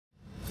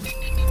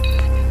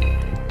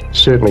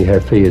certainly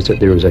have fears that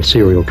there is a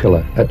serial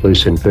killer at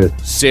loose in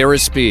Perth. Sarah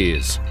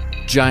Spears,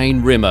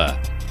 Jane Rimmer,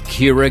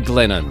 Kira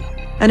Glennon.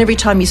 And every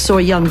time you saw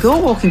a young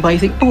girl walking by, you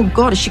think, oh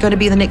God, is she going to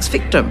be the next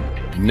victim?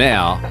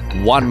 Now,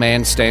 one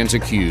man stands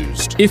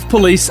accused. If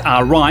police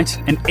are right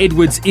and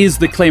Edwards is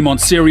the Claremont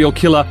serial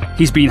killer,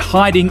 he's been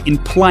hiding in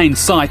plain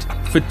sight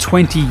for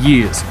 20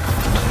 years.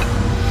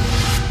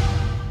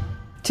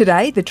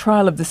 Today, the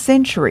trial of the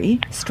century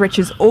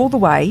stretches all the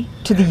way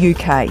to the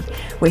UK,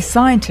 where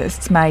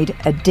scientists made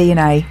a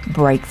DNA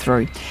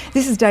breakthrough.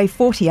 This is day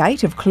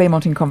 48 of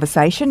Claremont in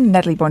Conversation.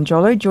 Natalie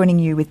Bonjolo joining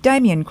you with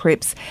Damien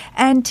Cripps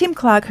and Tim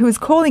Clark, who is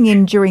calling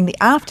in during the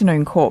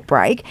afternoon court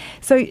break.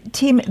 So,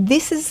 Tim,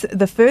 this is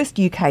the first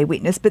UK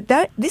witness, but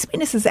this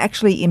witness is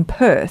actually in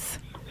Perth.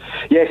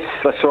 Yes,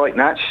 that's right,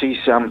 Nat. She's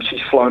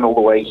flown all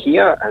the way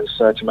here as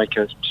to make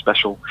a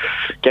special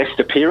guest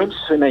appearance.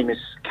 Her name is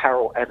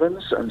Carol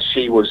Evans, and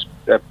she was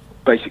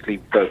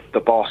basically the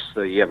boss,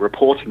 the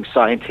reporting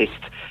scientist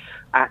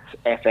at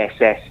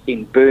FSS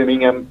in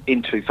Birmingham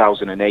in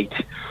 2008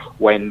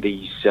 when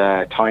these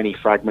tiny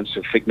fragments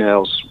of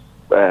fingernails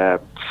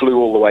flew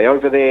all the way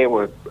over there,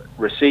 were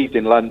received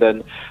in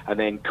London, and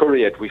then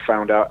couriered, we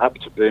found out, up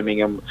to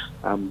Birmingham,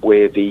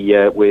 where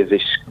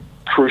this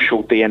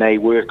crucial DNA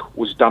work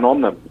was done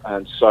on them.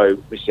 And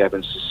so Miss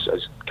Evans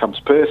has come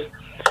to Perth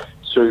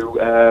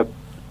to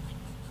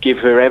give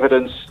her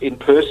evidence in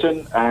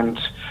person, and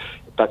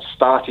that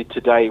started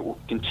today. It will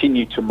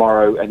continue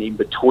tomorrow, and in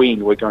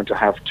between we're going to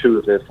have two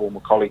of their former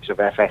colleagues of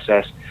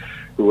FSS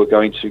who are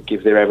going to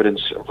give their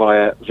evidence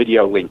via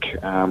video link,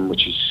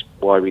 which is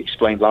why we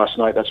explained last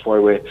night. That's why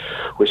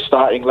we're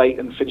starting late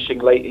and finishing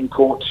late in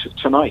court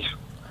tonight.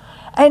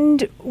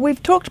 And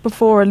we've talked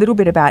before a little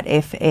bit about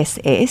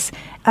FSS.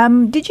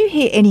 Did you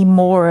hear any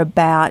more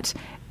about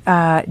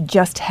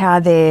just how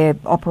their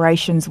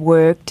operations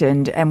worked?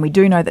 And we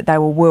do know that they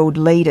were world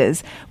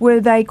leaders.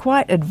 Were they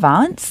quite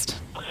advanced?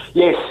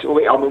 Yes,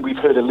 we've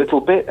heard a little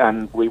bit,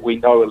 and we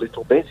know a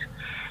little bit.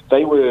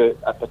 They were,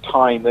 at the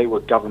time, they were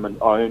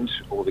government-owned,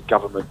 or the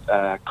government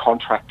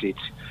contracted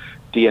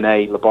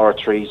DNA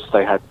laboratories.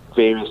 They had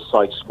various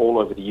sites all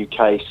over the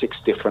UK, 6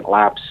 different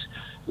labs.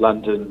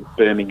 London,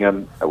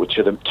 Birmingham, which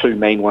are the two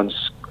main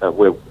ones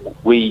where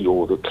we,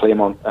 or the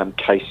Claremont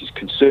case, is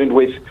concerned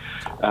with.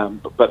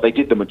 But they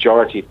did the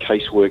majority of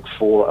casework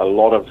for a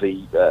lot of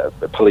the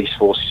police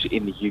forces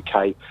in the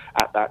UK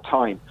at that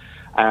time.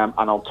 And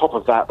on top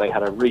of that, they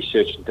had a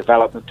research and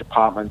development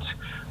department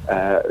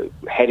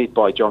headed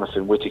by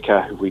Jonathan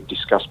Whitaker, who we've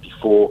discussed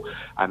before.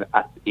 And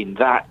in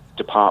that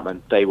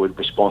department, they were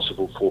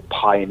responsible for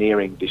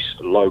pioneering this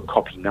low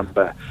copy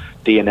number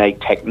DNA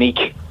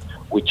technique,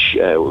 which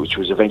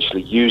was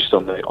eventually used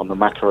on the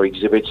macro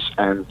exhibits,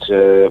 and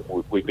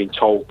we've been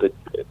told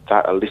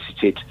that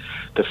elicited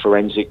the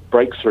forensic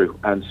breakthrough.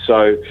 And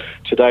so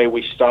today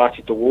we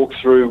started the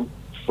walkthrough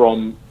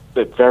from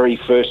the very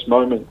first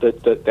moment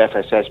that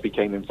FSS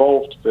became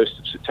involved, 1st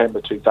of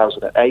September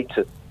 2008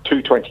 at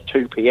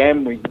 2:22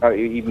 p.m. We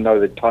even know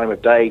the time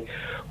of day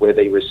where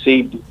they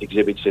received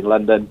exhibits in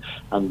London,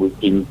 and we've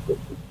been,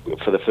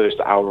 for the first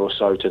hour or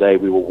so today,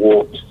 we were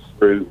walked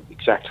through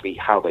exactly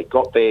how they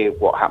got there,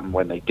 what happened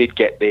when they did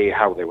get there,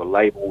 how they were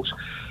labelled,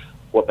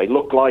 what they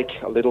looked like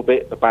a little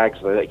bit, the bags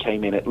that they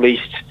came in at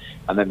least,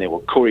 and then they were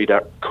couriered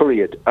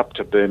up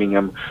to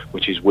Birmingham,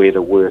 which is where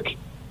the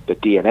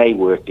DNA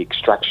work, the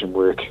extraction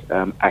work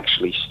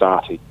actually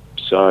started.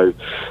 So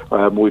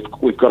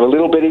we've got a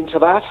little bit into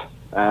that,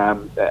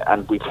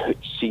 and we've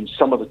seen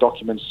some of the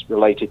documents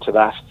related to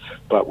that,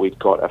 but we've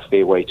got a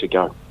fair way to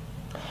go.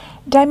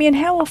 Damien,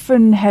 how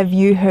often have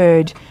you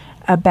heard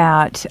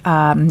about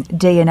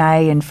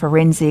DNA and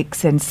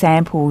forensics and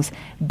samples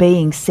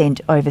being sent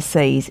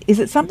overseas? Is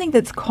it something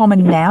that's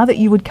common now that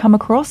you would come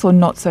across, or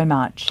not so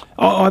much?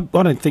 I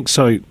don't think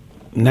so,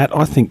 Nat.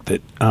 I think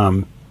that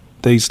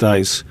these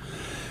days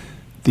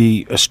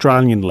the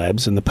Australian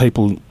labs and the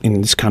people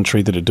in this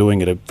country that are doing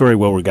it are very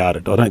well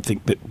regarded. I don't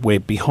think that we're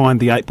behind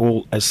the 8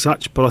 ball as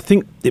such, but I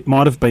think it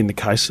might have been the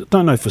case. I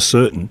don't know for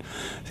certain.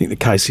 I think the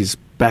case is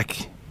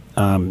back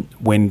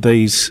when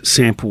these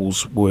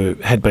samples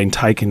had been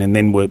taken and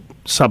then were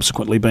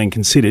subsequently being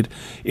considered.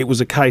 It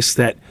was a case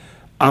that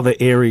other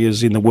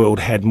areas in the world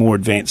had more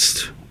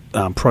advanced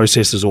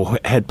processes, or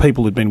had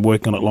people who'd been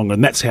working on it longer,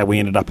 and that's how we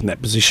ended up in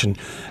that position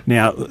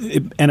now.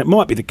 And it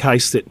might be the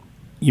case that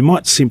you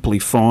might simply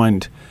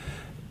find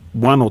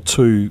 1 or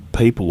 2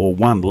 people or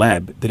one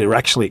lab that are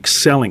actually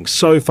excelling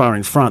so far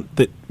in front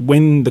that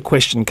when the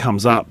question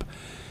comes up,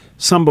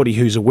 somebody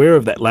who's aware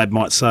of that lab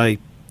might say,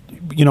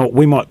 you know,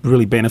 we might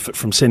really benefit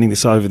from sending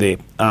this over there.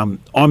 I'm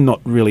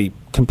not really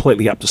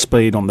completely up to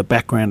speed on the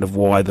background of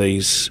why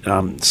these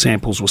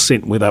samples were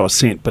sent where they were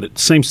sent, but it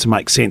seems to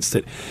make sense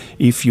that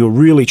if you're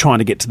really trying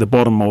to get to the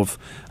bottom of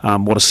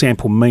what a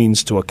sample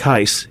means to a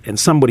case, and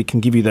somebody can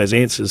give you those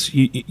answers,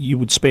 you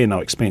would spare no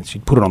expense.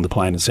 You'd put it on the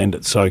plane and send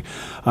it. So,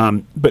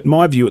 but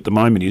my view at the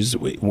moment is,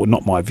 well,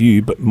 not my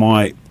view, but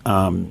my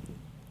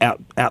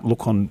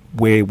outlook on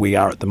where we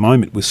are at the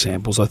moment with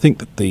samples. I think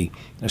that the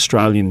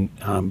Australian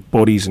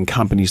bodies and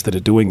companies that are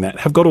doing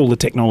that have got all the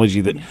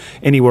technology that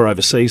anywhere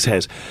overseas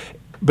has.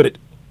 But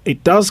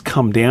it does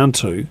come down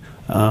to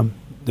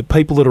the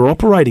people that are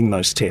operating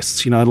those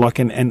tests, and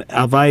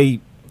are they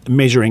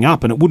measuring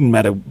up? And it wouldn't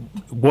matter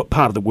what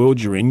part of the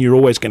world you're in, you're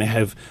always going to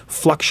have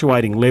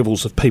fluctuating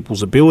levels of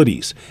people's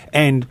abilities.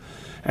 And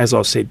as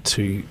I said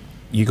to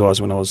you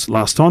guys when I was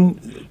last on,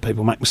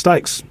 people make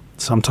mistakes.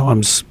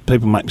 Sometimes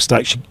people make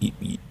mistakes.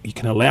 You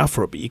can allow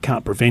for it, but you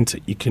can't prevent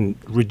it. You can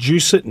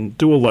reduce it and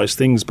do all those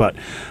things, but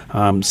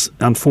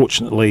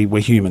unfortunately,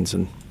 we're humans,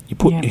 and you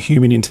put a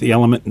human into the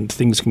element and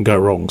things can go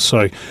wrong.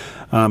 So,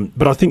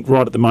 but I think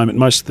right at the moment,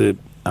 most of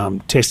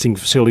the testing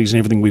facilities and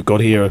everything we've got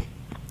here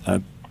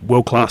are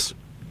world class.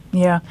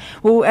 Yeah.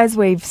 Well, as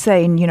we've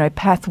seen,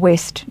 Path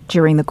West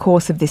during the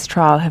course of this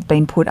trial have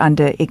been put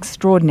under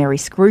extraordinary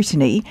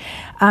scrutiny.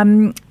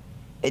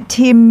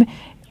 Tim,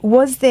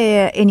 was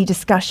there any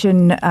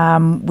discussion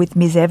with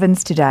Ms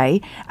Evans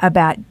today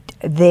about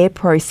their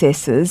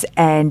processes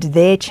and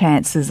their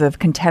chances of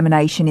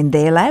contamination in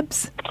their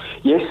labs?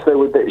 Yes, there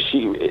were.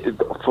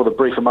 For the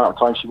brief amount of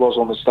time she was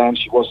on the stand,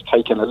 she was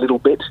taken a little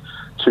bit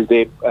to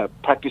their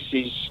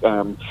practices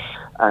and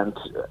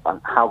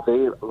how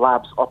their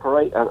labs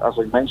operate. As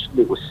I mentioned,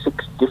 there were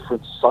 6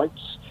 different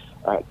sites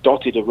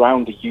dotted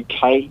around the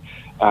UK.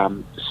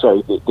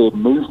 So the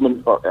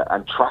movement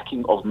and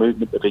tracking of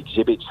movement of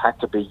exhibits had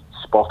to be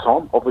spot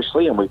on,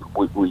 obviously, and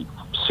we've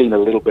seen a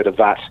little bit of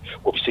that.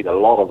 Well, we've seen a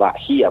lot of that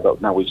here,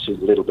 but now we've seen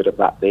a little bit of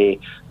that there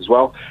as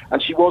well.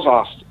 And she was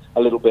asked a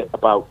little bit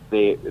about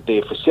their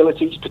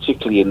facilities,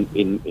 particularly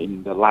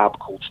in the lab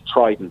called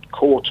Trident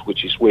Court,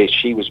 which is where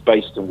she was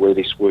based and where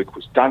this work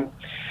was done.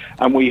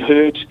 And we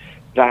heard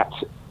that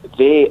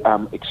their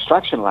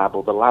extraction lab,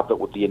 or the lab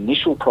that the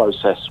initial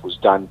process was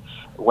done,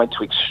 went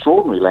to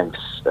extraordinary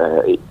lengths,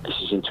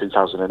 this is in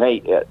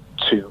 2008,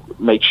 to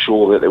make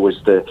sure that there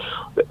was the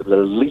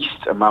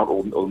least amount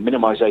or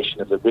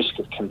minimisation of the risk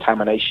of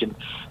contamination,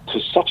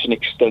 to such an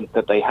extent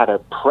that they had a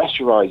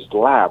pressurised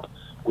lab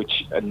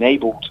which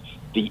enabled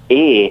the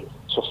air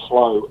to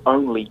flow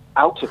only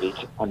out of it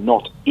and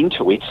not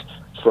into it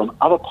from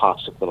other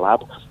parts of the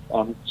lab.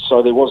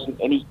 So there wasn't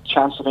any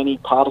chance of any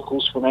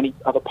particles from any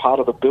other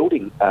part of the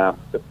building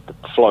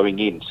flowing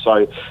in.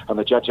 So, and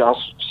the judge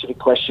asked a specific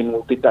question: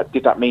 well, did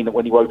that mean that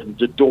when you opened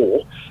the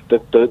door,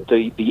 that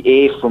the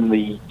air from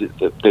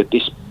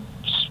this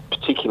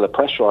particular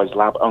pressurized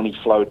lab only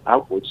flowed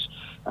outwards,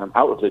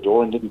 out of the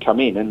door, and didn't come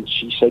in? And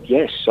she said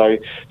yes. So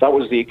that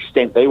was the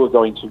extent they were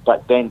going to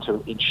back then,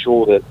 to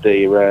ensure that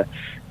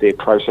their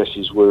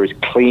processes were as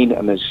clean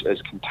and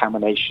as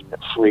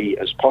contamination-free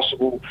as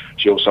possible.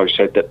 She also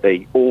said that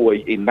they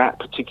always, in that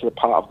particular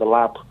part of the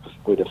lab,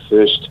 where the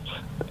first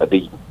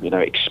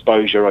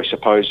exposure, I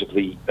suppose, of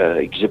the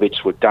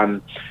exhibits were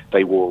done,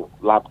 they wore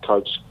lab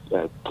coats,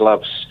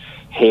 gloves,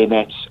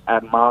 hairnets,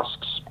 and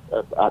masks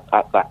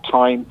at that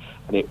time.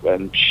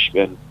 And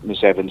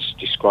Ms Evans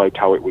described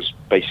how it was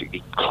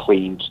basically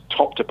cleaned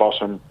top to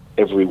bottom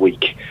every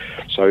week.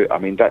 So, I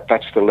mean,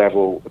 that's the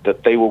level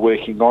that they were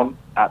working on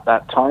at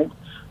that time.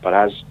 But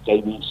as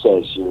Damien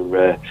says,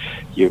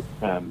 your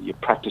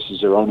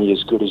practices are only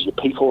as good as your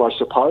people, I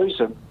suppose.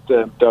 And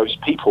those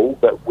people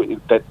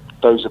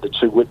those are the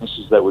 2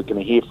 witnesses that we're going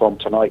to hear from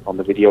tonight on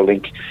the video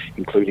link,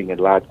 including a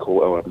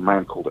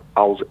man called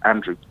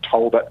Andrew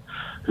Talbot,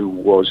 who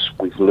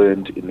we've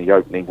learned in the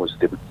opening, was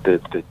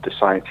the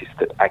scientist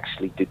that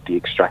actually did the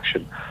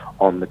extraction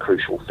on the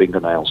crucial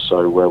fingernails.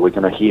 So we're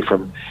going to hear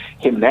from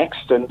him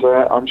next, and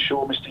I'm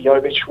sure Mr.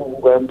 Jovich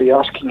will be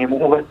asking him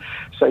all the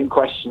same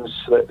questions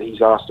that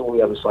he's asked all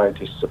the other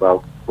scientists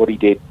about what he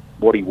did,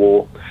 what he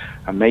wore,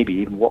 and maybe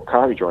even what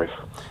car he drove.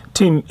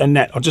 Tim and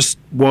Nat,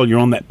 while you're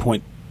on that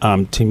point,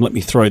 Tim, let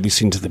me throw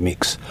this into the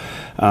mix.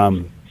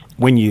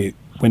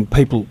 When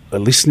people are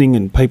listening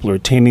and people are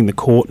attending the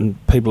court and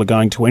people are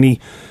going to any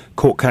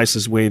court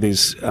cases where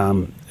there's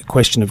a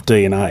question of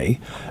DNA,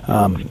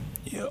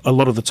 a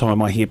lot of the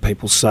time I hear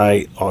people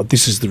say, "Oh,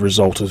 this is the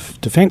result of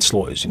defence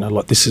lawyers."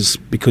 This is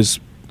because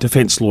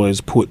defence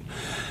lawyers put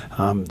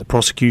the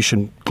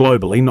prosecution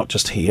globally, not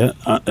just here,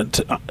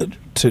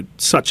 to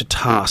such a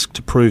task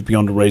to prove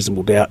beyond a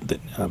reasonable doubt that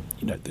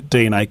the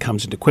DNA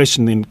comes into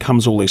question. Then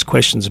comes all these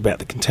questions about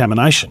the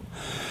contamination,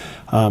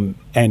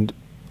 and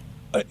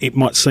it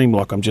might seem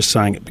like I'm just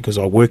saying it because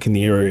I work in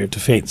the area of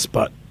defence,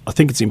 but I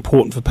think it's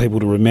important for people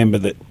to remember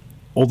that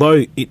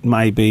although it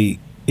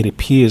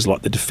appears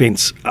like the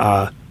defence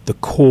are the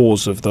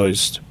cause of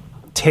those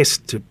tests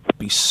to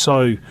be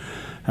so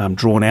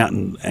drawn out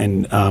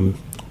and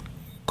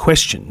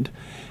questioned,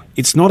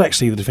 it's not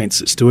actually the defence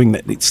that's doing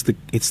that. It's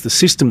the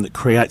system that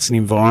creates an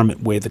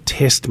environment where the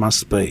test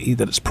must be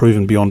that it's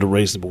proven beyond a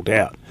reasonable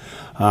doubt.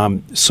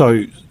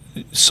 So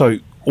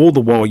all the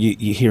while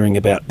you're hearing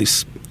about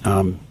this,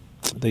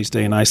 these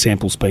DNA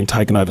samples being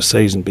taken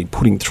overseas and being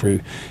putting through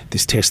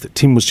this test that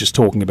Tim was just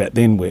talking about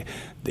then, where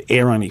the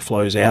air only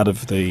flows out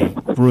of the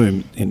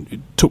room, and it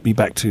took me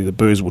back to the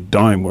Burswood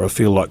Dome, where I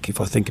feel like if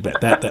I think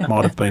about that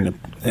might have been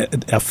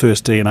our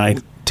first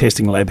DNA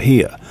testing lab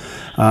here,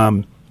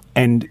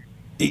 and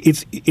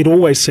it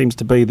always seems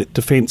to be that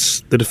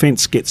the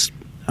defence gets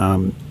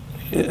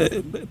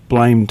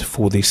blamed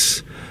for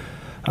this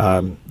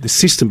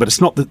system, but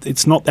it's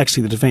not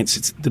actually the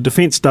defence. The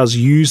defence does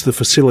use the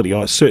facility.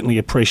 I certainly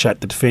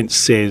appreciate the defence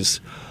says,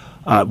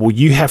 well,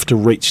 you have to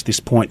reach this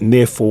point, and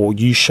therefore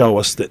you show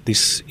us that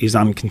this is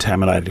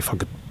uncontaminated, if I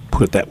could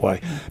put it that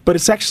way. But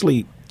it's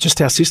actually just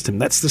our system.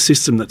 That's the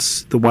system.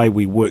 That's the way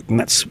we work, and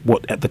that's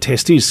what the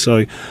test is.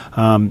 So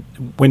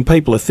when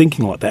people are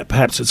thinking like that,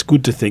 perhaps it's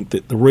good to think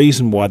that the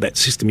reason why that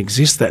system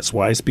exists that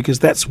way is because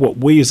that's what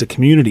we as a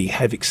community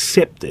have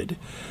accepted,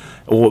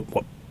 or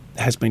what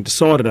has been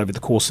decided over the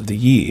course of the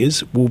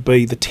years will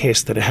be the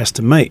test that it has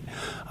to meet.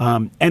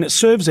 And it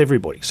serves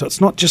everybody. So it's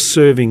not just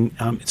serving,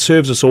 it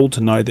serves us all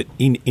to know that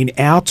in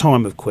our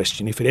time of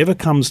question, if it ever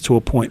comes to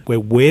a point where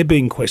we're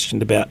being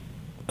questioned about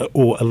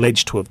or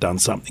alleged to have done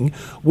something,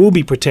 we'll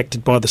be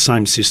protected by the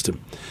same system.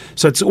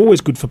 So it's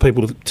always good for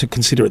people to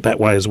consider it that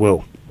way as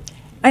well.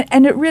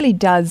 And it really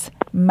does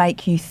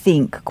make you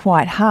think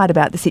quite hard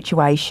about the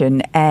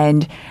situation,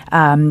 and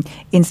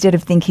instead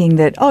of thinking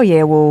that, oh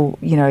yeah, well,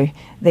 you know,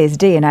 there's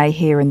DNA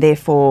here and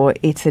therefore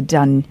it's a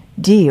done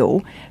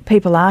deal,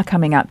 people are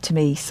coming up to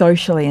me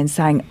socially and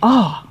saying,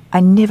 oh, I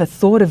never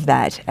thought of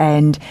that.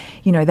 And,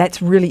 you know, that's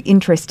really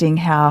interesting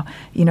how,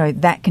 you know,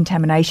 that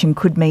contamination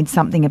could mean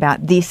something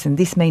about this and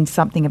this means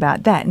something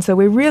about that. And so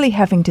we're really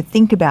having to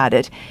think about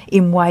it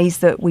in ways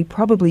that we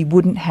probably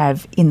wouldn't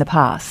have in the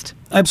past.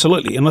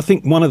 Absolutely. And I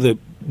think one of the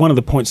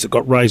points that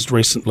got raised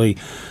recently,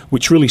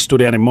 which really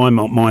stood out in my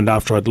mind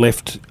after I'd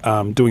left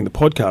doing the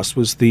podcast,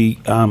 was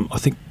I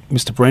think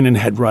Mr. Brennan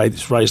had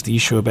raised the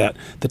issue about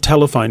the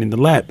telephone in the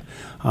lab.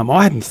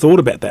 I hadn't thought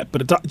about that,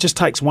 but it just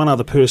takes one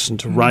other person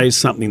to raise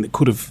something that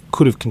could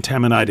have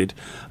contaminated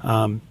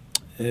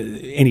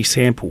any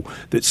sample.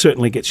 That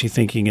certainly gets you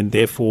thinking, and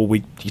therefore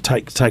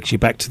takes you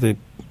back to the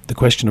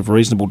question of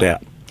reasonable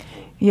doubt.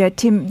 Yeah,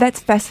 Tim, that's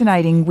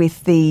fascinating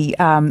with the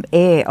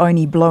air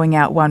only blowing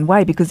out one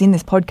way, because in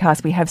this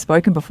podcast we have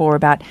spoken before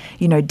about,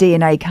 you know,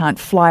 DNA can't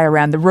fly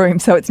around the room.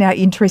 So it's now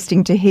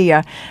interesting to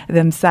hear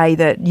them say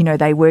that, you know,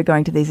 they were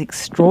going to these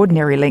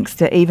extraordinary lengths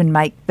to even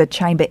make the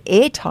chamber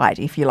airtight,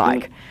 if you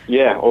like.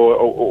 Yeah,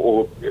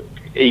 or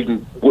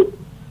even,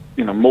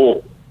 you know,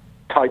 more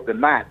tight than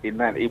that, in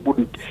that it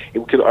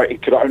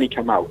could only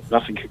come out.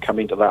 Nothing could come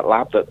into that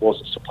lab that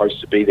wasn't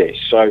supposed to be there.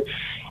 So,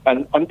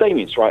 and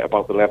Damien's right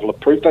about the level of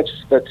proof.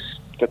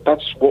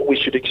 That's what we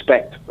should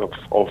expect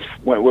of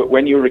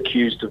when you're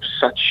accused of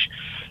such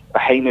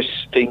heinous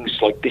things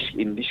like this,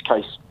 in this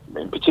case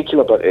in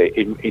particular, but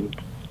in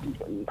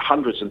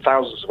hundreds and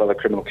thousands of other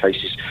criminal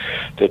cases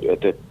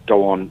that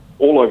go on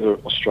all over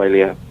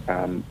Australia,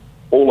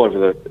 all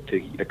over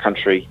the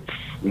country,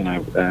 you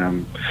know,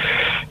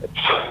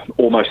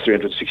 almost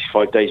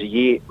 365 days a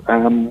year.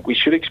 We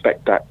should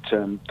expect that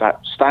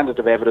that standard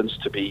of evidence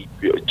to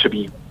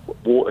be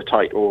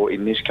watertight, or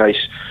in this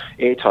case,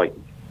 airtight.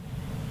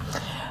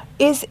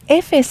 Is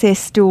FSS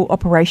still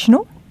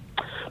operational?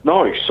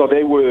 No, so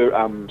they were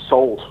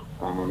sold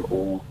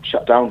or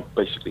shut down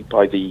basically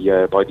by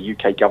the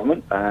UK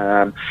government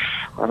around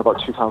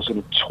about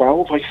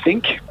 2012, I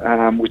think,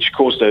 which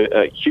caused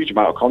a huge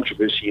amount of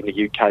controversy in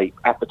the UK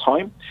at the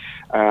time.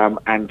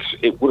 And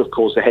it would have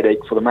caused a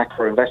headache for the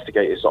macro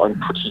investigators, I'm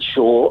pretty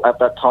sure, at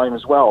that time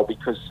as well,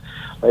 because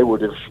they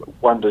would have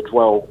wondered,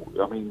 well,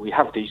 I mean, we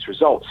have these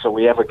results, so are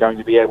we ever going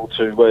to be able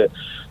to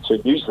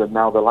use them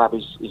now the lab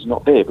is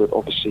not there? But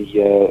obviously,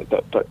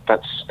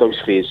 that's those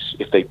fears,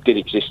 if they did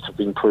exist, have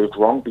been proved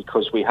wrong,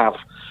 because we have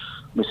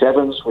Miss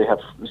Evans, we have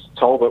Mr.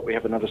 Talbot, we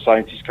have another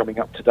scientist coming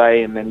up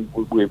today, and then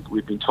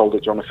we've been told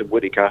that Jonathan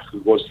Whittaker, who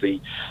was the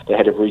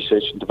head of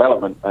research and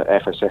development at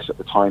FSS at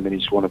the time, and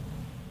he's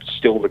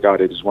still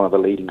regarded as one of the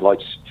leading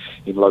lights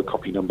in low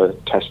copy number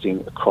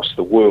testing across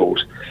the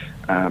world,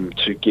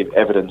 to give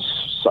evidence.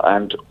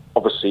 And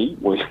obviously,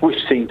 we've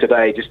seen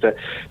today just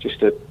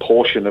a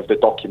portion of the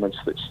documents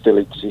that still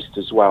exist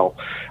as well,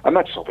 and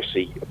that's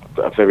obviously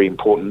a very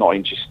important, not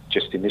in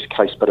just in this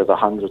case, but of the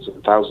hundreds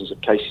and thousands of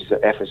cases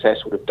that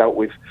FSS would have dealt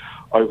with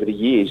over the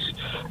years.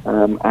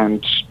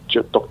 And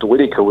Dr.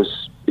 Whittaker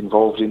was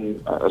involved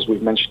in, as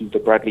we've mentioned, the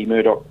Bradley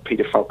Murdoch,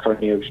 Peter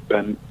Falconio's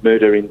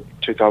murder in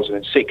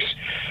 2006,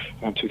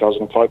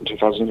 2005 and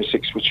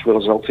 2006, which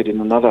resulted in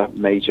another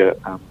major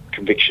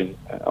conviction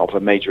of a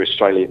major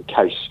Australian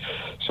case.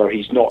 So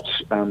he's not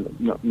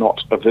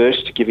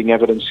averse to giving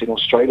evidence in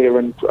Australia,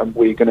 and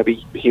we're going to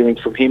be hearing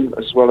from him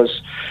as well as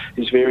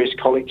his various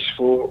colleagues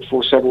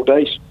for several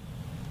days.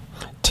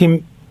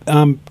 Tim,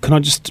 can I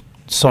just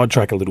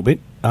sidetrack a little bit?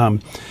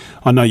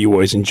 I know you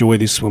always enjoy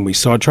this when we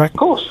sidetrack. Of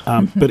course.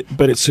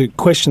 But it's a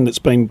question that's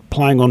been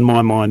playing on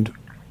my mind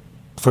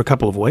for a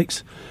couple of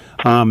weeks.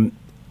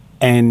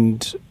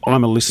 And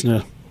I'm a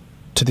listener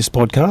to this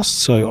podcast,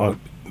 so I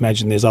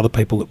imagine there's other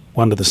people that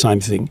wonder the same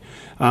thing.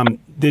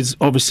 There's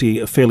obviously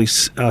a fairly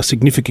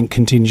significant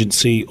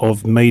contingency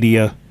of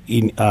media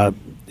in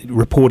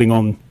reporting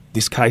on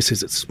this case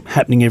as it's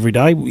happening every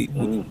day.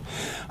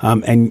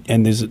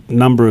 And there's a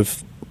number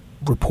of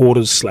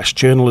reporters /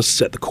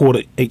 journalists at the court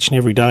each and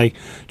every day,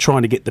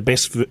 trying to get the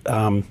best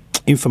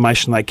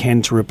information they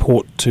can to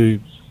report to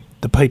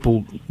the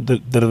people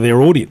that are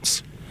their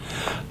audience.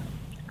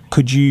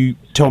 Could you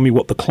tell me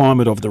what the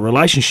climate of the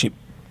relationship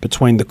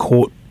between the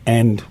court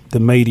and the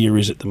media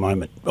is at the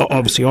moment?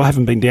 Obviously, I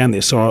haven't been down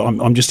there, so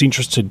I'm just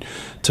interested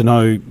to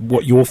know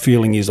what your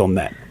feeling is on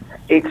that.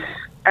 It's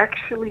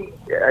actually,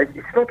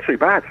 it's not too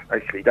bad,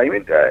 actually,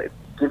 Damien.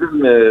 Given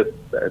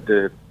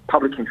the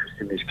public interest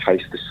in this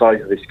case, the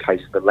size of this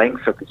case, the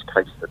length of this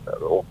case,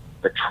 or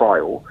the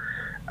trial,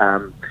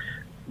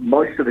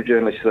 most of the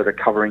journalists that are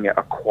covering it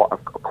are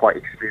quite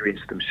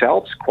experienced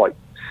themselves, quite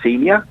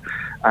senior,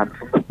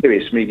 from the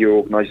various media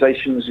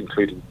organisations,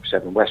 including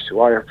Seven West, who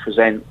I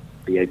represent,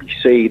 the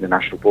ABC, the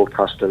national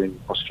broadcaster in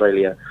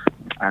Australia,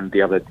 and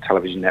the other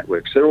television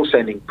networks. They're all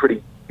sending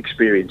pretty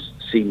experienced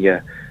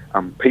senior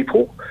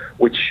people,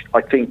 which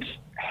I think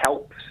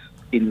helps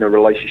in the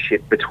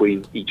relationship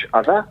between each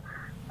other,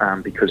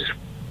 because,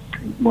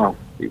 well,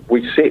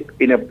 we sit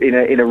in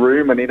a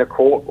room and in a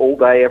court all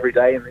day, every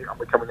day, and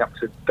we're coming up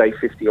to day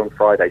 50 on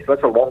Friday. So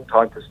that's a long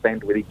time to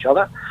spend with each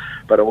other,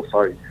 but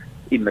also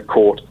in the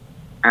court.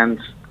 And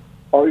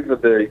over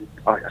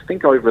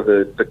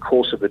the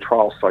course of the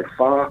trial so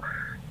far,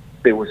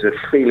 there was a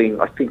feeling,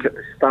 I think, at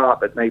the start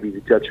that maybe the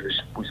judge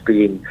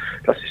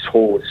Justice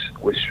Hall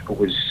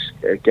was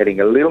getting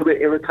a little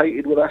bit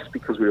irritated with us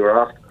because we were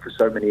asking for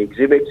so many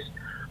exhibits.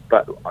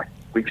 But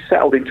we've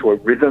settled into a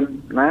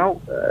rhythm now,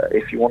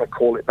 if you want to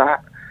call it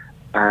that.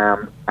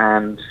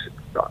 And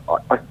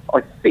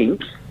I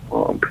think,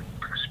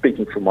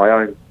 speaking from my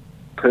own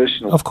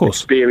personal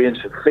experience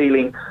and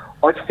feeling,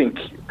 I think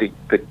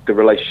the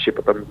relationship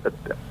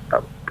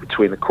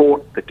between the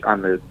court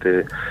and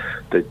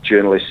the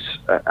journalists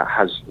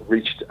has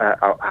reached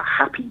a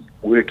happy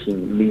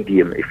working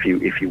medium, if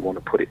you want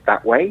to put it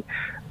that way.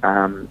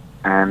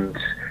 And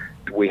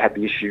we had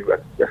the issue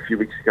a few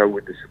weeks ago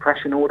with the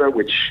suppression order,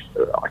 which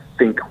I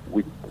think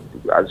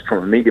as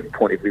from a media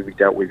point of view, we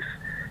dealt with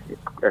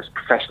as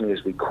professionally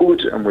as we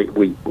could, and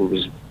we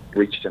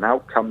reached an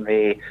outcome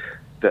there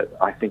that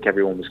I think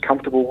everyone was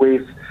comfortable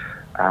with.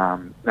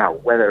 Now,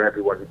 whether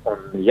everyone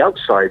on the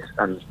outside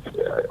and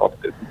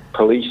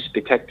police,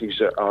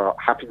 detectives are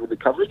happy with the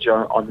coverage,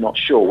 I'm not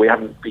sure. We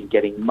haven't been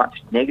getting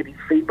much negative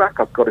feedback,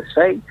 I've got to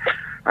say.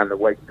 And the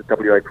way the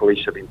WA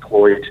police have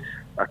employed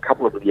a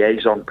couple of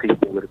liaison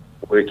people that are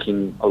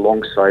working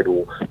alongside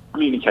or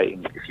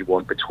communicating, if you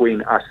want,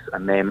 between us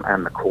and them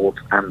and the court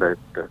and the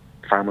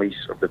families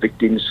of the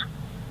victims.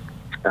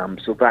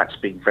 So that's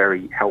been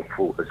very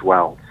helpful as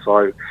well.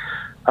 So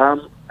I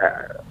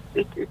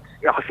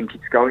think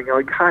it's going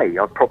okay.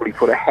 I'd probably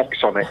put a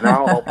hex on it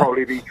now. I'll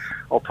probably be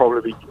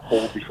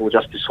hauled before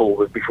Justice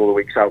Hall before the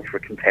week's out for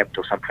contempt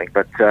or something.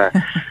 But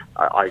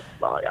I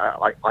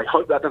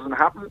hope that doesn't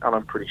happen, and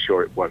I'm pretty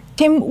sure it won't.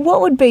 Tim,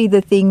 what would be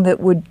the thing that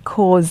would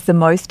cause the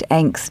most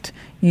angst,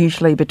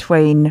 usually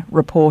between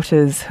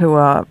reporters who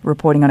are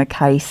reporting on a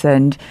case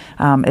and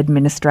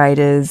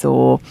administrators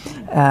or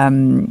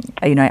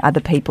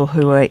other people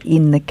who are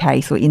in the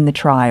case or in the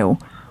trial?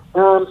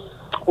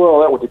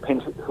 Well, that would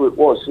depend who it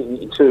was.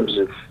 In terms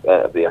of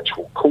the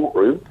actual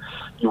courtroom,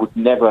 you would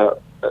never...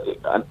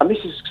 and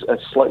this is a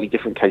slightly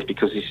different case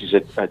because this is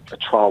a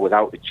trial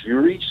without a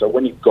jury. So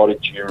when you've got a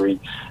jury,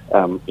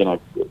 12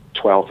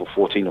 or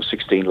 14 or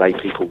 16 lay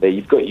people there,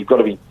 you've got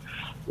to be...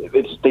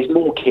 There's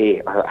more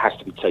care has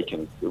to be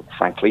taken,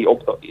 frankly.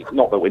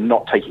 Not that we're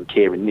not taking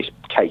care in this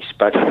case,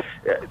 but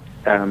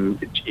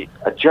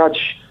a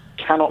judge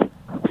cannot be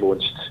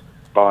influenced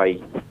by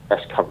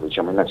press coverage.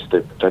 I mean, that's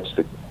the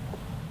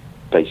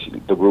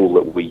basically the rule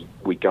that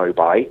we go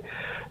by,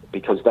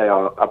 because they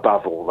are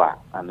above all that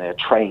and they're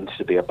trained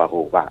to be above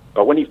all that.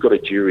 But when you've got a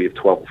jury of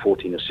 12 or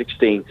 14 or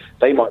 16,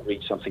 they might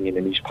read something in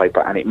the newspaper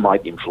and it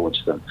might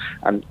influence them.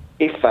 And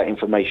if that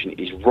information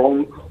is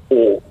wrong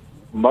or,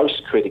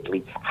 most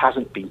critically,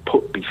 hasn't been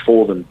put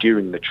before them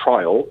during the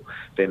trial,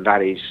 then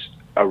that is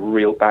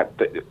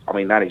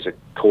that is a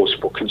cause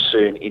for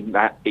concern, in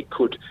that it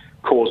could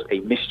cause a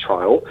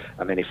mistrial,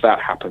 and then if that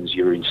happens,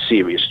 you're in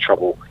serious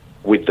trouble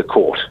with the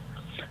court.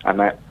 And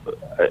that,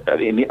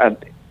 in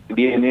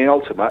the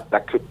ultimate,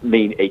 that could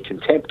mean a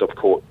contempt of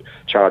court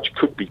charge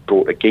could be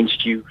brought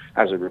against you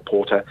as a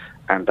reporter,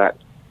 and that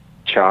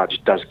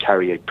charge does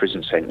carry a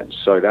prison sentence.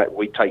 So that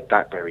we take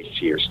that very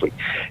seriously.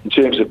 In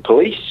terms of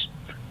police,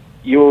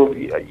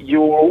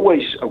 you're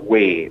always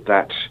aware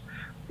that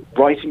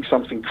writing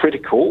something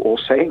critical or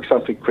saying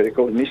something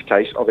critical, in this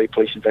case of a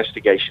police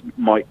investigation,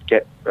 might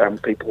get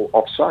people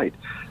offside.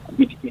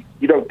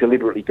 You don't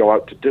deliberately go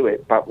out to do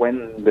it, but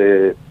when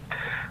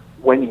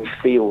you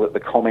feel that the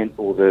comment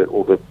or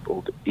the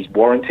is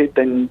warranted,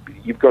 then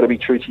you've got to be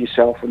true to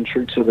yourself and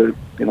true to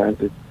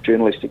the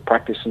journalistic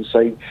practice and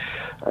say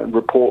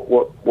report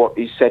what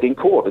is said in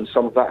court. And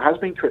some of that has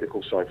been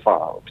critical so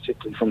far,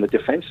 particularly from the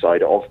defence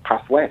side of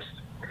Path West.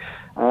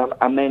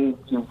 And then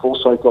you've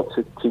also got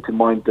to keep in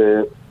mind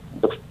the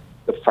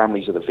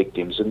families of the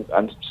victims,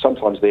 and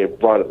sometimes they're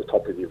right at the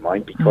top of your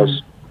mind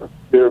because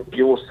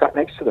you're sat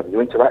next to them. You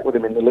interact with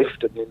them in the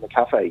lift and in the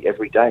cafe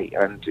every day,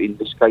 and in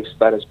this case,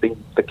 that has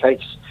been the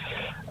case.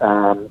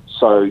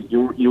 So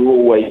you're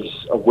always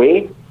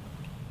aware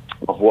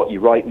of what you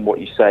write and what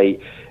you say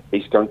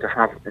is going to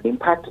have an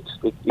impact.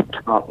 It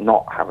can't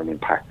not have an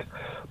impact,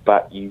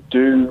 but you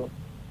do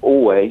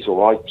always,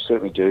 or I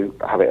certainly do,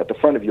 have it at the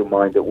front of your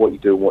mind that what you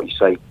do and what you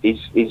say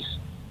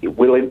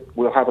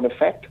will have an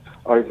effect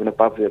over and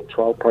above the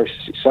trial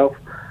process itself.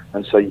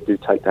 And so you do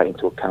take that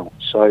into account.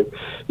 So,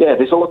 yeah,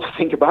 there's a lot to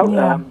think about,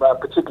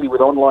 particularly with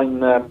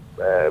online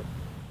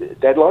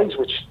deadlines,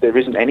 which there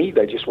isn't any.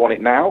 They just want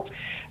it now,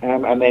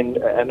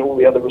 and all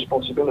the other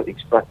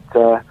responsibilities. But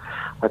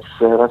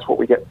that's what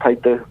we get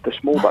paid the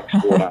small bucks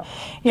for now.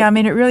 Yeah, I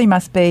mean, it really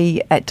must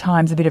be at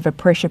times a bit of a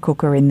pressure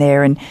cooker in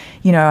there. And,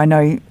 you know, I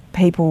know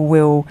people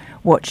will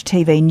watch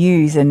TV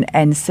news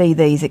and see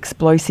these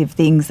explosive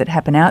things that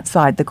happen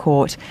outside the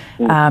court,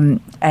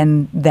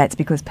 and that's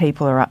because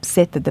people are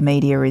upset that the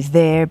media is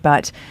there.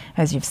 But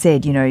as you've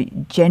said, you know,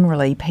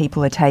 generally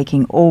people are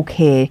taking all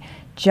care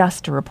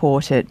just to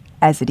report it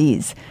as it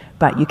is,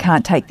 but you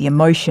can't take the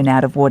emotion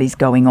out of what is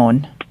going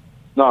on.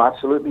 No,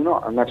 absolutely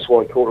not. And that's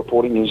why court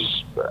reporting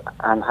is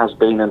and has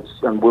been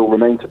and will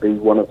remain to be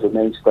one of the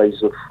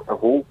mainstays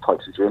of all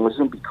types of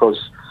journalism,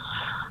 because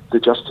the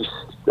justice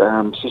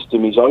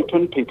system is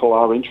open. People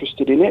are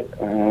interested in it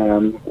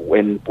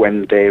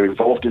when they're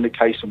involved in the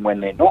case and when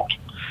they're not.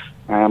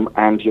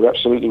 And you're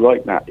absolutely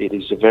right, Nat. It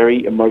is a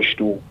very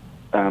emotional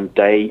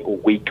day or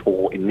week,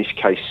 or in this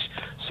case,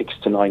 6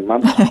 to 9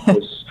 months,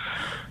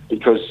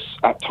 because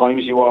at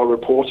times you are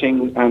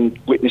reporting and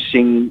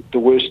witnessing the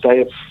worst day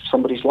of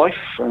somebody's life,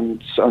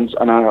 and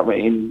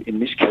in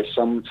this case,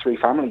 some 3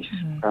 families'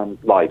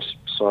 lives.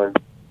 So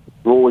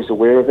you're always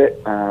aware of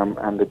it,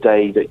 and the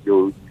day that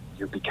you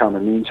become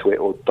immune to it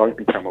or don't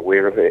become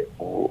aware of it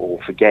or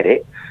forget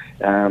it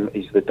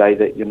is the day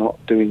that you're not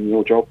doing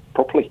your job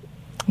properly.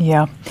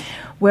 Yeah.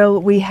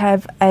 Well, we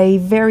have a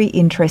very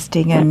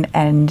interesting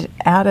and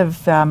out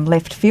of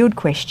left field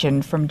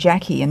question from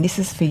Jackie, and this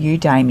is for you,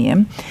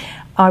 Damien.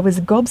 I was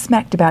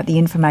gobsmacked about the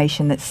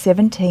information that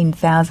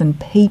 17,000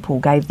 people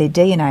gave their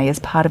DNA as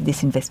part of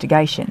this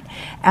investigation.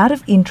 Out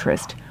of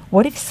interest,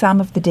 what if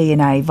some of the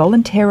DNA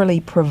voluntarily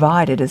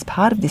provided as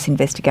part of this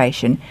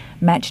investigation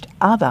matched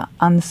other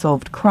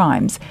unsolved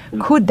crimes?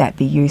 Could that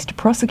be used to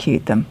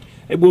prosecute them?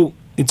 Well,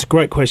 it's a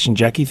great question,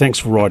 Jackie. Thanks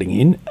for writing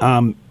in.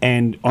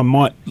 And I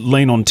might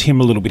lean on Tim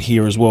a little bit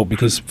here as well,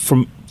 because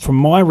from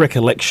my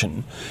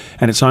recollection,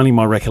 and it's only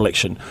my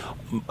recollection,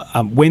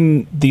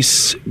 when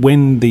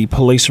the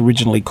police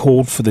originally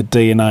called for the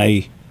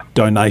DNA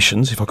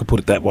donations, if I could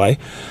put it that way,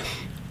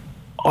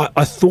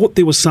 I thought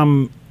there was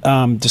some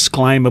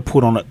disclaimer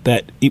put on it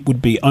that it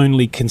would be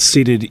only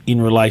considered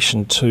in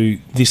relation to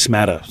this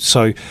matter.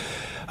 So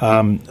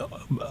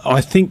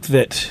I think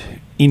that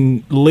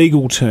in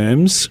legal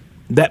terms,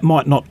 that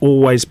might not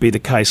always be the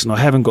case, and I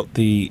haven't got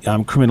the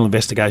Criminal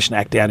Investigation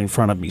Act out in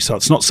front of me, so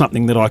it's not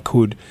something that I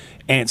could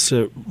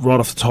answer right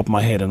off the top of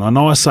my head. And I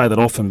know I say that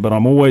often, but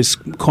I'm always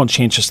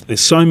conscientious that there's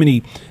so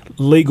many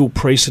legal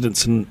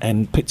precedents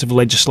and bits of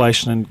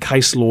legislation and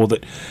case law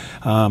that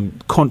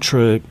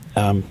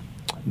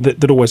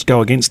that always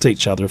go against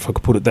each other, if I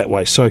could put it that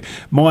way. So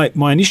my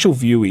initial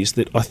view is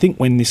that I think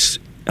when this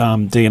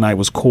DNA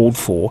was called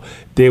for,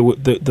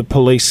 the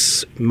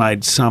police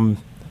made some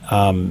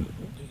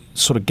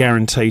sort of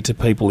guarantee to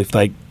people if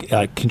they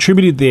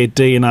contributed their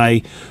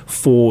DNA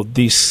for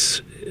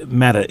this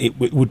matter, it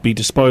would be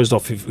disposed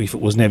of if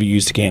it was never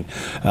used again.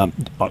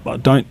 I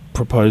don't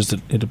propose that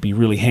it would be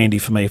really handy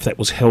for me if that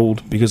was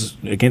held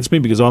against me,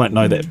 because I don't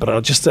know that,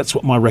 but that's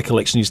what my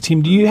recollection is.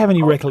 Tim, do you have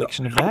any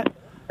recollection of that?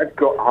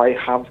 I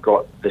have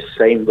got the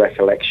same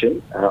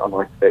recollection,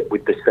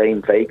 with the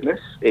same vagueness.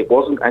 It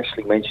wasn't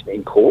actually mentioned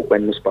in court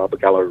when Ms.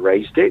 Barbagallo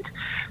raised it,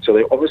 so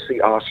there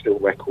obviously are still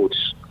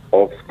records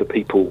of the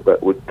people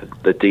that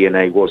the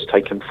DNA was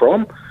taken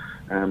from.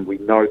 We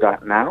know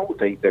that now.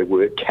 They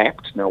were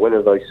kept. Now,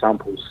 whether those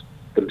samples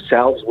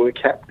themselves were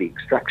kept, the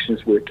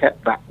extractions were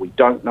kept, that we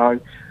don't know.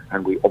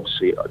 And we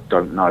obviously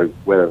don't know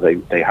whether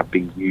they have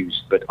been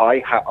used. But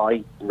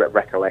I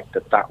recollect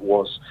that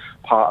was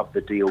part of the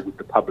deal with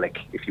the public,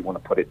 if you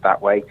want to put it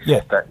that way.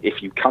 Yeah. That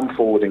if you come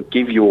forward and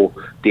give your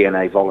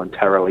DNA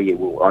voluntarily, it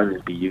will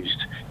only be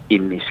used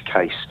in this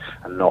case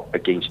and not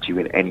against you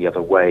in any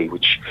other way,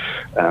 which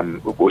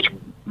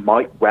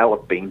might well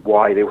have been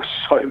why there were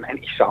so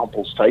many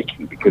samples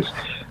taken, because,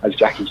 as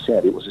Jackie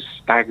said, it was a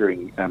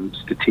staggering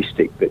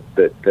statistic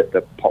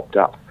that popped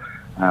up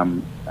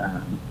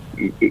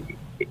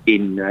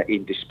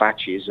in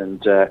dispatches,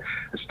 and a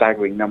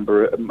staggering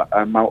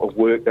amount of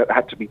work that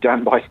had to be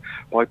done by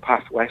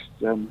Path West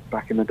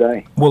back in the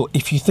day. Well,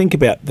 if you think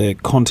about the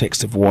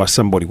context of why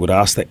somebody would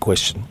ask that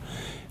question,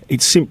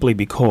 it's simply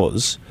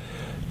because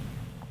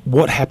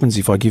what happens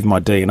if I give my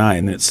DNA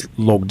and it's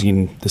logged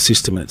in the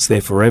system and it's there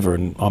forever,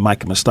 and I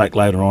make a mistake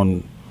later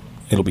on,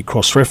 it'll be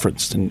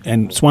cross-referenced. And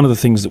it's one of the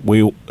things that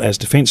we, as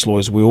defence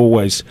lawyers, we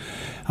always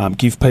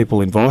give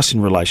people advice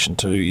in relation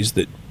to, is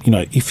that,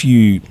 if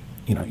you're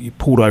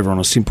pulled over on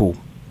a simple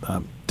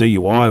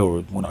DUI,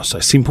 or when I say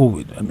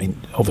simple, I mean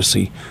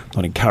obviously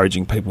not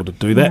encouraging people to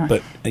do that,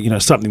 but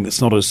something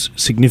that's not as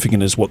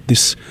significant as what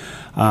this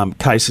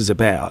case is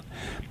about.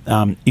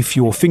 If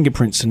your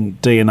fingerprints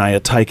and DNA are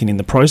taken in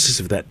the process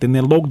of that, then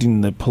they're logged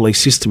in the police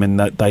system, and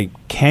that they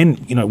can,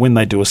 when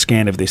they do a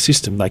scan of their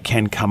system, they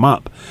can come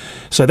up.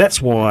 So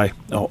that's why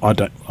I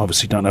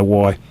don't know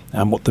why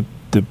what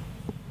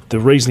the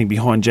reasoning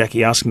behind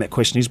Jackie asking that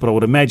question is, but I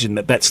would imagine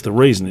that that's the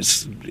reason.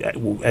 It's,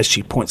 as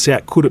she points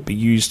out, could it be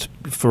used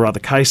for other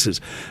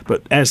cases?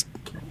 But as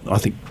I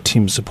think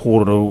Tim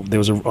supported, or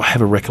I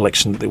have a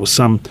recollection that there was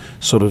some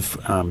sort of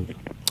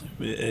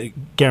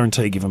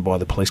guarantee given by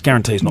the police.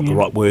 Guarantee is not the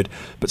right word,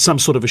 but some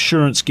sort of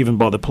assurance given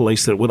by the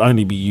police that it would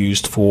only be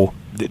used for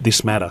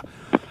this matter.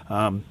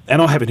 And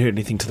I haven't heard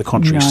anything to the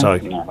contrary.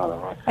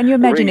 No. And you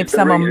imagine if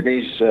someone...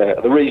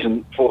 The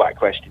reason for that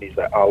question is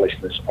that our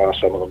listeners are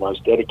some of the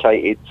most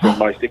dedicated, some of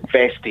the most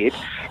invested,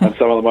 and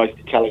some of the most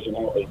intelligent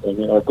out there.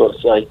 And I've got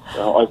to say,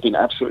 I've been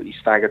absolutely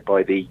staggered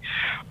by the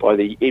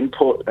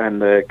input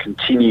and the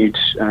continued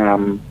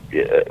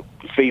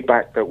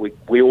feedback that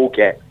we all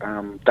get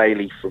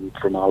daily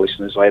from our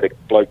listeners. I had a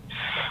bloke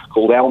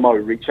called Elmo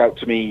reach out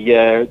to me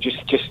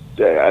just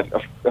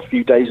a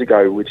few days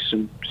ago with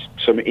some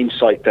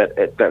insight that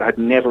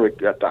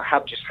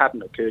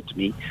hadn't occurred to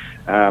me,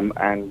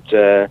 and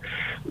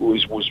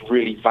was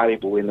really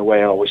valuable in the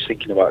way I was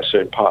thinking about a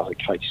certain part of the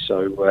case.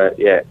 So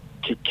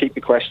keep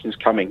the questions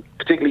coming,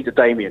 particularly to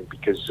Damien,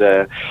 because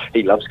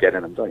he loves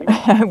getting them, don't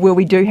you? Well,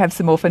 we do have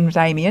some more from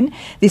Damien.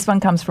 This one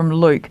comes from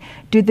Luke.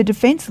 Do the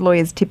defence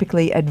lawyers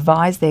typically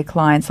advise their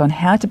clients on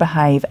how to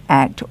behave,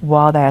 act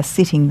while they are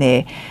sitting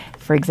there?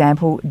 For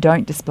example,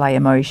 don't display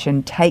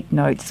emotion, take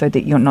notes so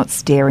that you're not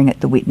staring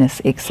at the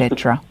witness,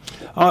 etc.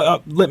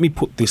 Let me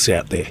put this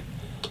out there.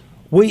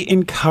 We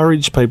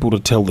encourage people to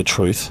tell the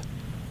truth.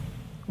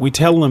 We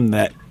tell them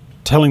that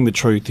telling the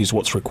truth is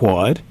what's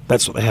required.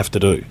 That's what they have to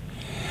do.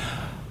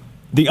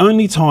 The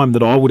only time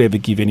that I would ever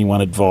give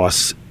anyone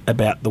advice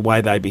about the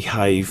way they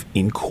behave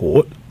in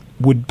court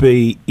would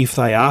be if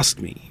they asked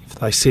me, if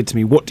they said to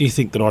me, what do you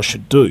think that I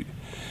should do?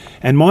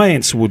 And my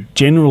answer would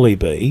generally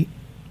be,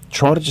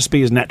 try to just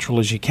be as natural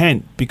as you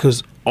can,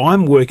 because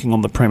I'm working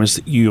on the premise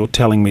that you're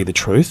telling me the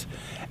truth,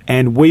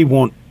 and we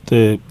want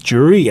the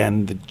jury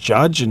and the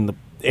judge and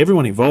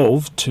everyone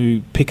involved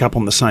to pick up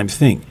on the same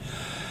thing.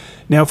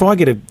 Now, if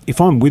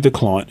I'm with a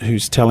client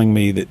who's telling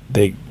me that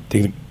they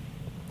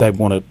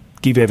want to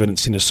give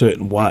evidence in a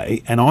certain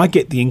way, and I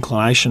get the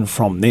inclination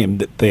from them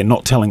that they're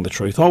not telling the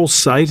truth, I will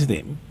say to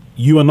them,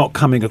 you are not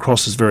coming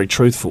across as very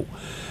truthful.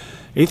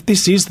 If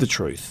this is the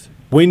truth,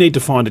 we need to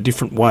find a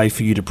different way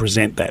for you to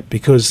present that,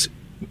 because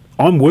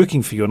I'm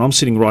working for you and I'm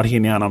sitting right here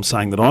now and I'm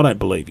saying that I don't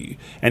believe you.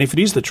 And if it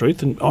is the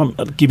truth, and I'm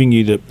giving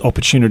you the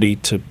opportunity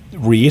to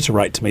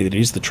reiterate to me that it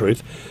is the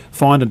truth,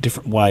 find a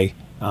different way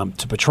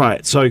to portray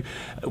it. So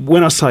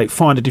when I say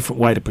find a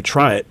different way to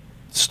portray it,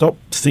 stop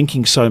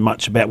thinking so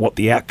much about what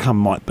the outcome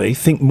might be.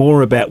 Think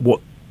more about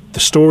what the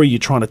story you're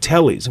trying to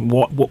tell is, and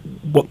what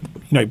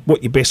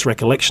your best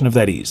recollection of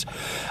that is.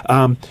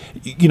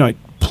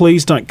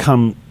 Please don't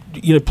come.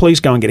 Please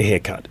go and get a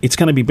haircut. It's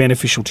going to be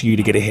beneficial to you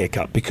to get a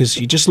haircut because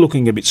you're just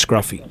looking a bit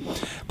scruffy.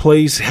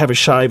 Please have a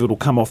shave; it'll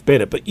come off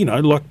better. But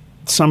like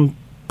some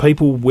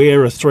people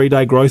wear a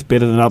 3-day growth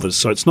better than others,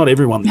 so it's not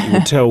everyone that you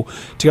would tell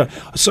to go.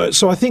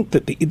 So I think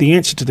that the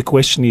answer to the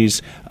question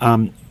is,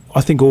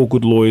 I think all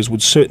good lawyers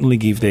would certainly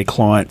give their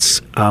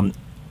clients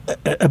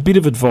a bit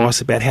of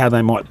advice about how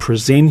they might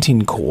present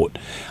in court,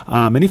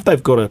 and if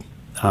they've got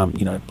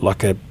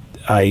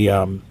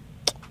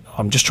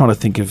I'm just trying to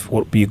think of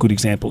what would be a good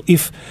example.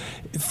 If,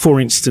 for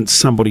instance,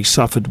 somebody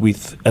suffered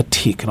with a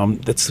tic,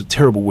 and that's a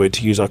terrible word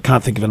to use, I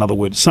can't think of another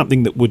word,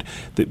 something that would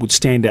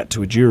stand out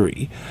to a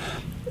jury,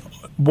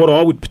 what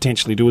I would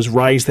potentially do is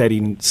raise that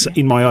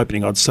in my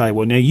opening. I'd say,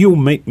 well, now you'll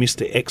meet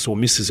Mr. X or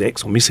Mrs.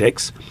 X or Miss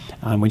X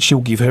when she'll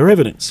give her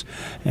evidence,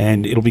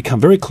 and it'll become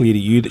very clear to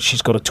you that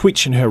she's got a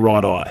twitch in her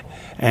right eye.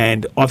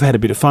 And I've had a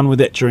bit of fun with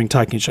that during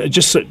taking it.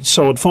 Just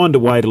so I'd find a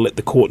way to let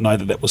the court know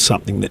that was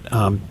something that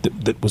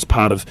that was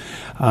part of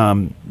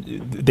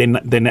their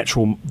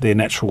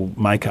natural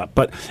makeup.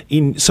 But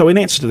in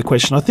answer to the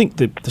question, I think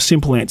the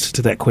simple answer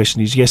to that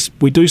question is yes,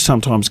 we do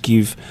sometimes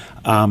give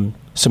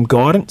some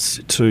guidance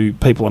to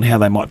people on how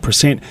they might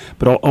present,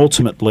 but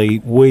ultimately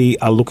we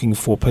are looking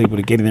for people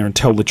to get in there and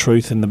tell the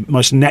truth and the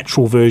most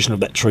natural version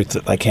of that truth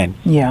that they can.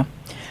 Yeah.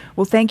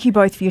 Well, thank you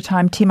both for your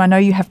time. Tim, I know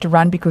you have to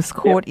run because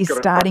court is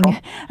starting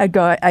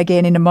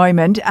again in a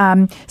moment.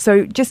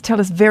 So just tell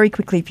us very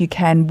quickly, if you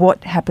can,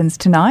 what happens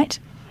tonight.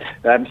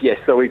 Yes,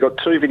 so we've got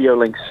 2 video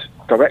links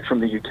direct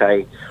from the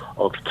UK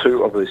of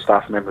 2 of the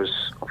staff members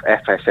of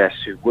FSS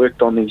who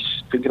worked on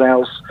these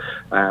fingernails,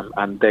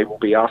 and they will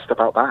be asked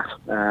about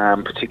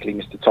that,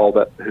 particularly Mr.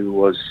 Talbot,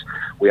 who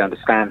we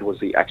understand was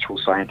the actual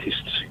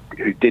scientist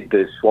who did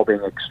the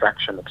swabbing,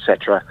 extraction,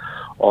 etc.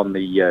 on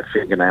the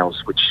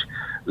fingernails, which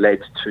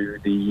led to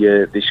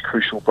this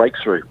crucial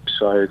breakthrough.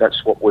 So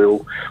that's what we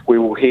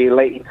will hear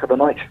late into the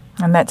night.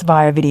 And that's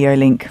via video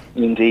link.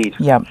 Indeed.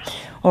 Yeah.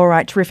 All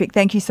right, terrific.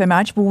 Thank you so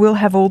much. Well, we'll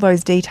have all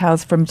those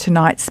details from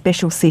tonight's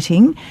special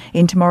sitting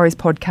in tomorrow's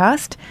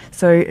podcast.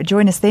 So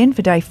join us then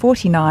for day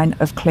 49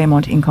 of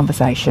Claremont in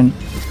Conversation.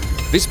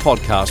 This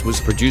podcast was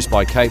produced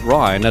by Kate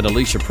Ryan and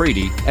Alicia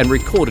Preedy and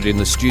recorded in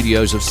the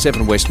studios of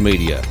 7 West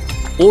Media.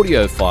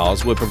 Audio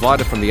files were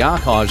provided from the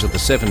archives of the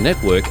 7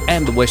 Network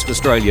and the West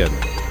Australian.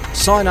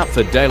 Sign up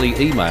for daily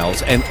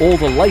emails and all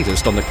the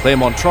latest on the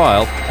Claremont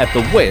trial at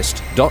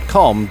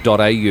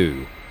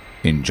thewest.com.au.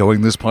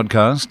 Enjoying this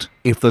podcast?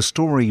 If the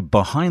story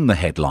behind the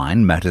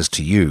headline matters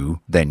to you,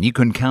 then you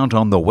can count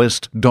on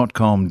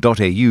thewest.com.au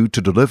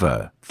to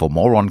deliver. For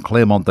more on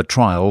Claremont the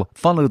trial,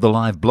 follow the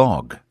live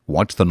blog,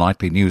 watch the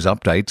nightly news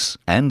updates,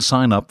 and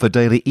sign up for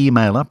daily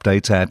email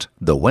updates at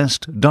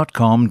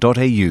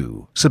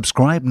thewest.com.au.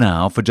 Subscribe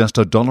now for just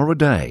 $1 a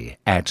day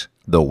at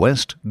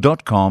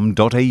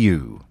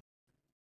thewest.com.au.